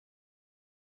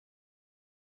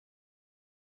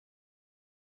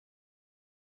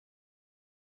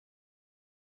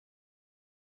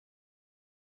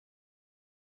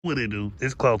What it do?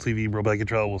 It's Cloud TV, bro, back at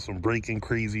y'all with some breaking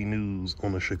crazy news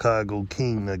on a Chicago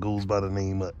king that goes by the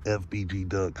name of FBG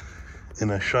Duck and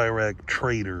a Chirac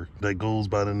trader that goes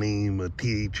by the name of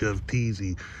THF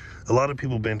Teezy. A lot of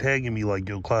people been tagging me like,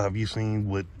 yo, Cloud, have you seen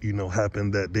what,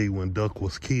 happened that day when Duck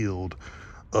was killed?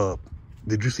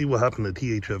 Did you see what happened to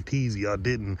THF Teezy? I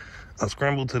didn't. I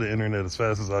scrambled to the internet as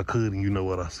fast as I could, and you know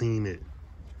what? I seen it.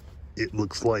 It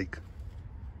looks like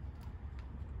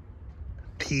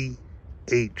THF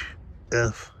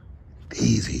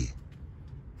Teezy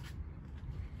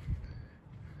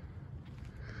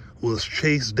was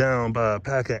chased down by a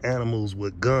pack of animals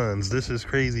with guns. This is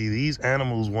crazy. These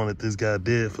animals wanted this guy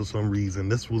dead for some reason.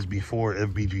 This was before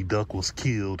FBG Duck was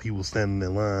killed. He was standing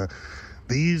in line.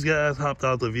 These guys hopped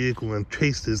out the vehicle and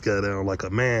chased this guy down like a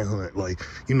manhunt, like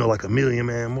a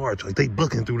million-man march. Like they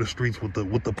booking through the streets with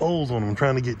the poles on them,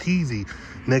 trying to get Teezy.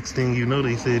 Next thing you know,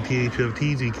 they said THF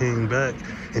Teezy came back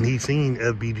and he seen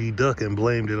FBG Duck and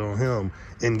blamed it on him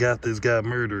and got this guy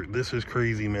murdered. This is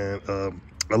crazy, man.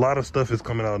 A lot of stuff is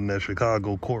coming out in that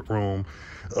Chicago courtroom.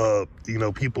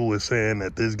 People were saying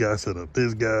that this guy set up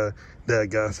this guy, that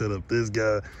guy set up this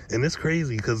guy. And it's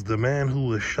crazy because the man who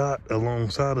was shot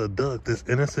alongside a duck, this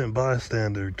innocent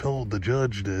bystander, told the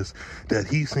judge that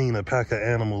he seen a pack of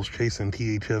animals chasing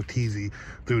THF Teezy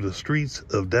through the streets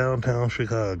of downtown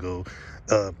Chicago.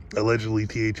 Allegedly,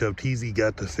 THF Teezy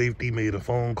got to safety, made a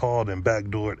phone call, and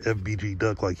backdoored FBG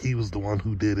Duck like he was the one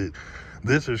who did it.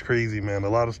 This is crazy, man. A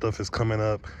lot of stuff is coming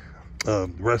up.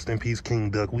 Rest in peace, King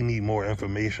Duck. We need more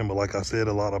information, but like I said,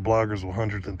 a lot of bloggers with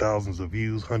hundreds and thousands of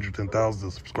views, hundreds and thousands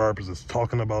of subscribers is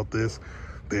talking about this.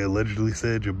 They allegedly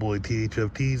said your boy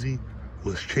THF Teezy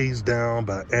was chased down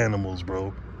by animals,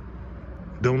 bro.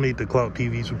 Donate to Clout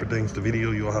TV. Super thanks to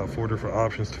video. You'll have 4 different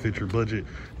options to fit your budget.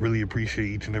 Really appreciate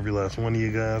each and every last one of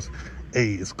you guys.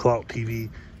 Hey, it's Clout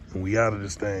TV, and we out of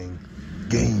this thing.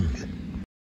 Gang.